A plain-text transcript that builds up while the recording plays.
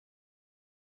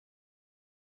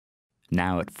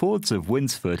Now at Fords of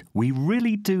Winsford, we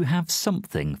really do have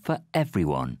something for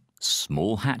everyone.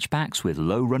 Small hatchbacks with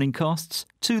low running costs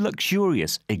to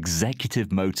luxurious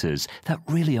executive motors that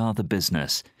really are the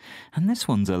business. And this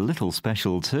one's a little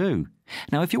special too.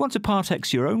 Now if you want to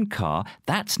Part-X your own car,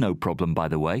 that's no problem by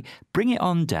the way. Bring it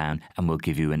on down and we'll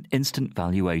give you an instant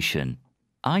valuation.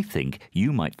 I think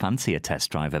you might fancy a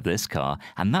test drive of this car,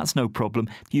 and that's no problem.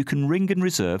 You can ring and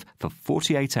reserve for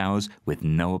 48 hours with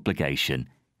no obligation.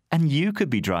 And you could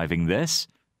be driving this.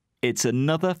 It's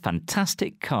another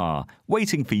fantastic car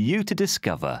waiting for you to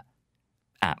discover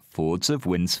at Fords of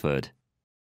Winsford.